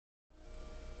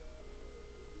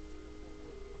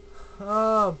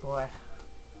Oh boy.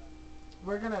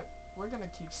 We're gonna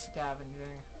keep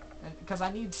scavenging, and because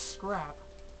I need scrap.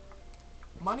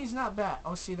 Money's not bad.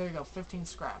 Oh, see, there you go, 15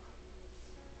 scrap,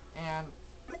 and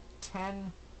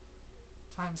 10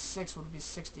 times 6 would be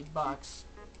 60 bucks.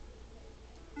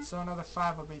 So another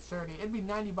 5 would be 30. It'd be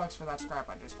 90 bucks for that scrap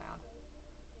I just found.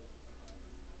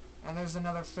 And there's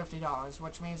another $50,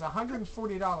 which means a $140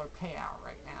 payout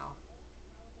right now.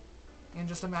 In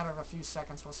just a matter of a few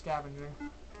seconds while scavenging.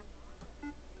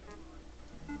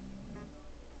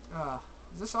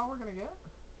 Is this all we're gonna get?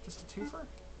 Just a twofer?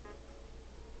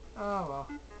 Oh well.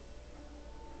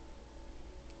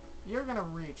 You're gonna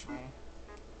reach me.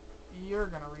 You're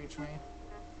gonna reach me.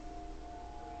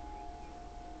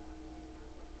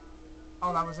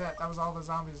 Oh, that was it. That was all the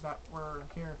zombies that were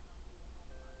here.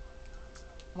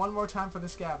 One more time for the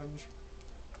scavenge.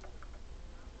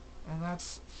 And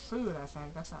that's food, I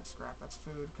think. That's not scrap, that's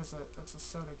food, because that's a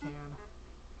soda can.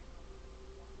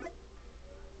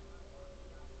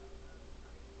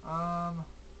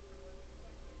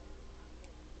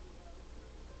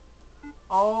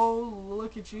 Oh,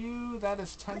 look at you. That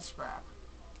is 10 scrap.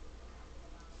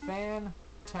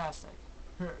 Fantastic.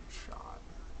 Headshot.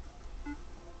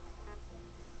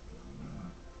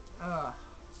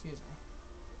 Excuse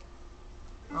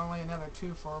me. Only another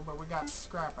 2-4, but we got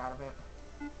scrap out of it.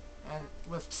 And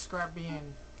with scrap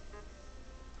being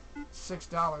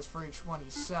 $6 for each one you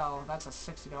sell, that's a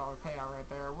 $60 payout right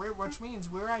there. Which means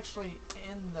we actually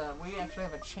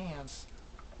have a chance.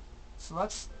 So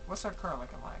what's our car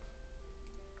looking like?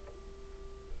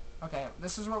 Okay,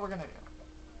 this is what we're gonna do.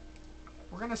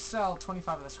 We're gonna sell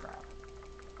 25 of the scrap.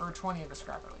 Or 20 of the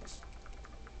scrap at least.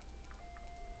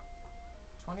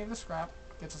 20 of the scrap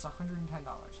gets us $110.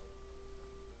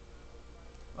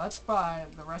 Let's buy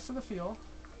the rest of the fuel.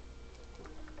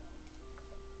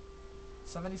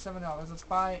 $77. Let's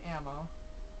buy ammo.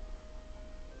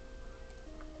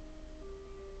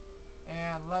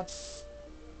 And let's...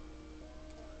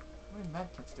 How many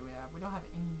medkits do we have? We don't have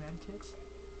any medkits.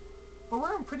 But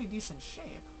we're in pretty decent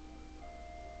shape.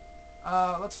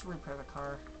 Let's repair the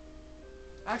car.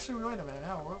 Actually, wait a minute.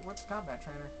 No, what's combat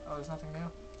trainer? Oh, there's nothing new.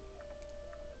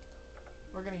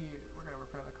 We're gonna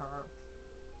repair the car.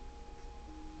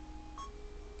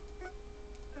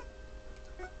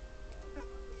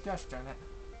 Gosh darn it.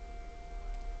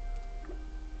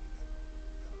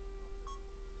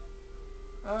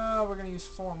 We're gonna use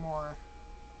 4 more.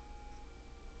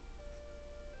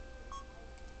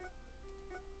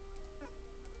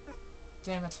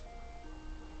 Damn it.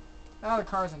 Now the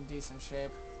car's in decent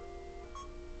shape.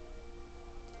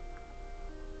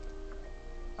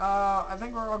 I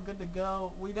think we're all good to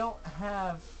go. We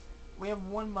have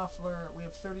 1 muffler, we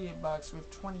have 38 bucks, we have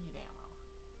 28 ammo.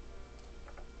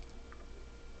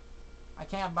 I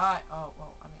can't buy, oh,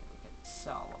 well, I mean, we could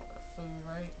sell a little bit of food,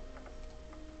 right?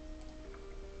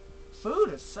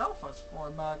 Food itself was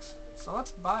 4 bucks, so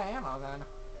let's buy ammo then.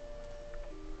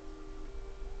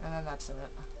 And then that's it.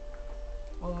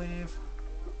 We'll leave.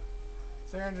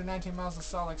 319 miles to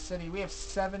Salt Lake City. We have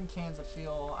 7 cans of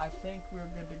fuel. I think we're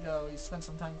good to go. You spent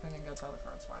some time cleaning guts out of the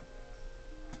car. It's fine.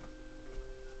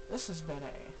 This has been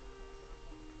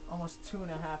a almost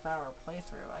 2.5 hour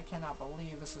playthrough. I cannot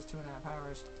believe this is 2.5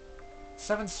 hours.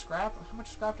 7 scrap? How much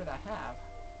scrap did I have?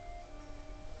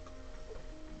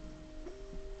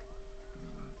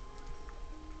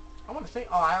 I want to think.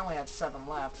 Oh, I only had 7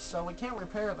 left. So we can't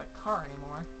repair the car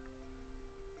anymore.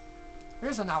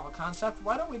 Here's a novel concept.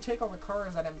 Why don't we take all the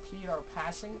cars that impede our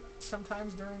passing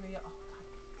sometimes during the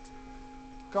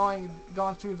going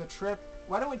through the trip?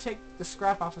 Why don't we take the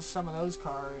scrap off of some of those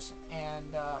cars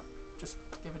and just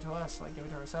give it to us, like give it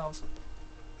to ourselves?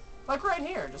 Like right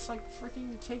here, just like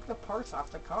freaking take the parts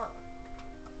off the car.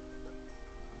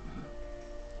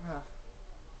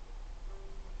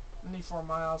 94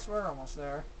 miles, we're almost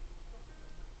there.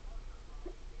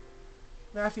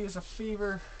 Matthew has a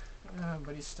fever.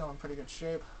 But he's still in pretty good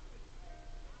shape.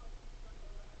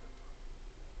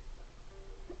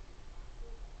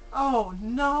 Oh,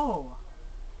 no!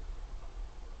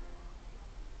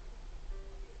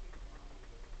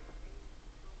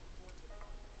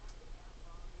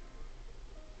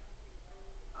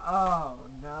 Oh,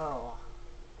 no.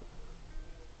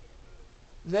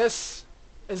 This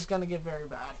is gonna get very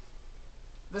bad.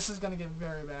 This is gonna get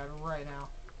very bad right now.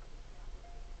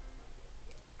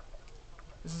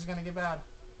 This is gonna get bad.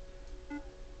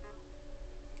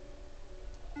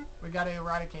 We gotta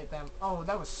eradicate them. Oh,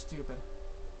 that was stupid.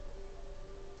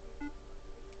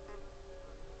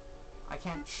 I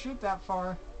can't shoot that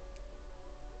far.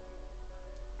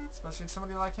 Especially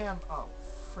somebody like him. Oh,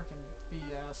 freaking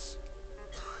BS.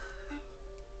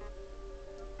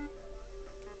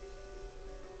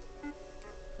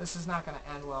 This is not going to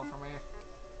end well for me.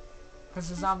 Because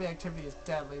the zombie activity is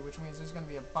deadly, which means there's going to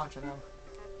be a bunch of them.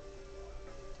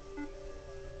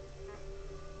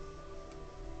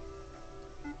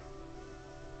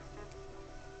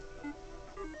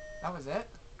 That was it?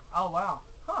 Oh, wow.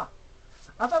 Huh.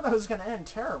 I thought that was going to end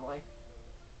terribly.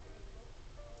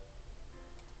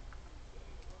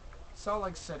 Salt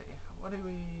Lake City. What do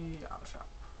we... Auto shop.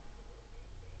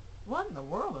 What in the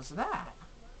world is that?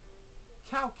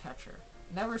 Cow catcher.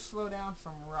 Never slow down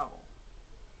from rubble.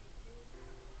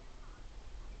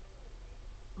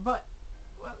 But,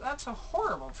 well, that's a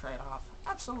horrible trade-off.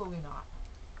 Absolutely not.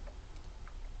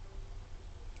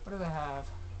 What do they have?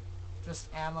 Just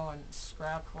ammo and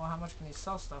scrap. Well, how much can you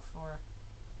sell stuff for?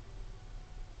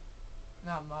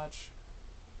 Not much.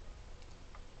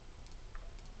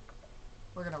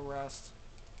 We're gonna rest.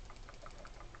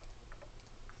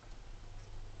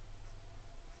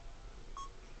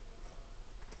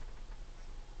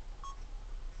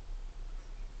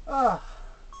 Ugh.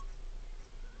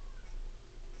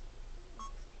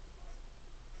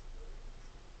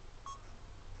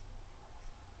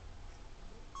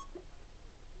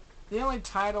 The only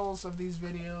titles of these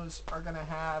videos are gonna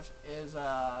have is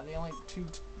the only two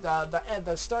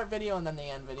the start video and then the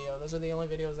end video. Those are the only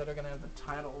videos that are gonna have the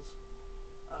titles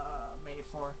made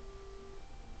for.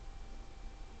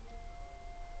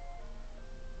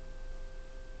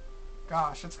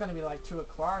 Gosh, it's gonna be like 2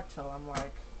 o'clock till I'm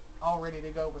like all ready to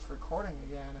go with recording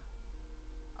again.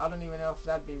 I don't even know if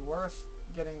that'd be worth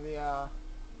getting the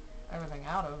everything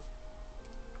out of.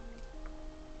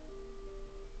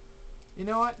 You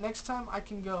know what? Next time I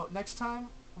can go. Next time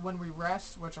when we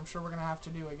rest, which I'm sure we're gonna have to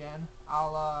do again,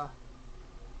 I'll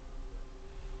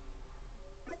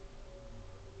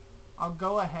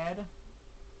go ahead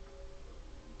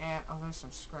and oh, there's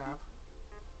some scrap.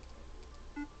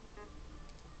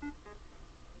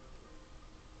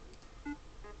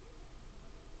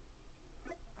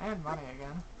 And money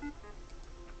again.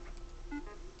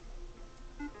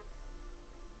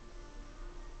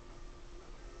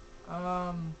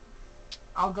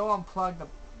 I'll go unplug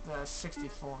the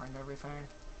 64 and everything.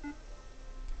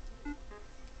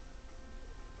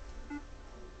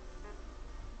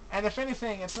 And if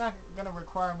anything, it's not going to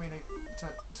require me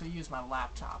to use my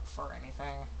laptop for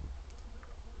anything.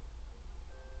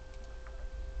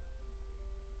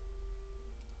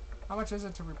 How much is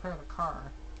it to repair the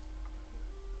car?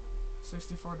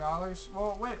 $64?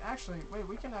 Well, wait,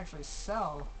 we can actually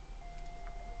sell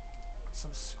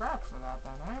some scrap for that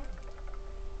then, right?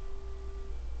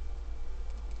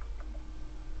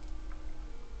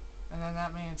 And then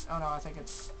that means, oh no, I think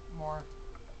it's more.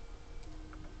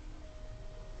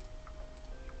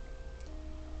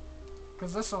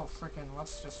 Because this will freaking,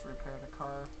 let's just repair the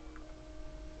car.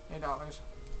 $8.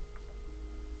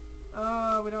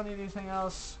 We don't need anything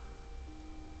else.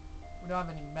 We don't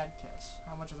have any med kits.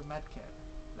 How much is a med kit?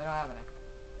 They don't have any.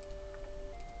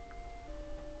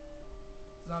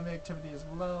 Zombie activity is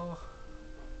low.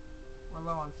 We're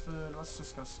low on food. Let's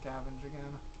just go scavenge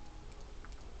again.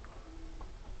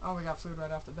 Oh, we got food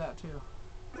right off the bat, too.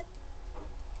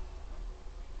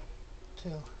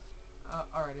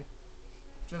 Alrighty.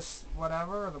 Just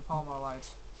whatever, or the Palmo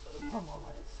lights? Palmo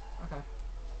lights. Okay.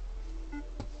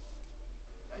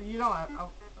 You don't have... Oh,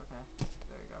 okay.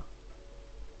 There you go.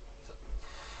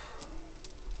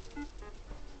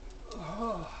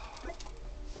 Oh.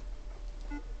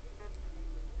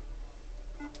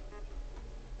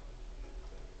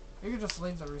 You can just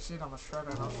leave the receipt on the shredder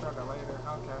and I'll shred it later.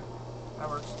 Okay. That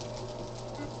works.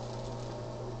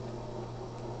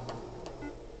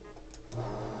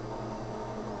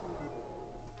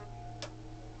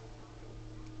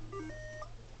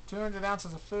 $200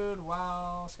 ounces of food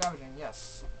while scavenging.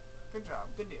 Yes. Good job.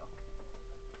 Good deal.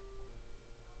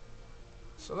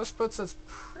 So this puts us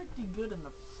pretty good in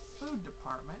the food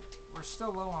department. We're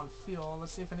still low on fuel.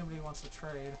 Let's see if anybody wants to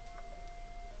trade.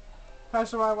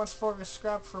 Passerby wants 4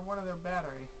 scrap for one of their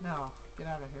battery. No. Get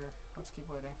out of here. Let's keep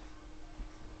waiting.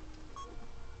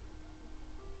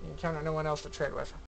 You encounter no one else to trade with.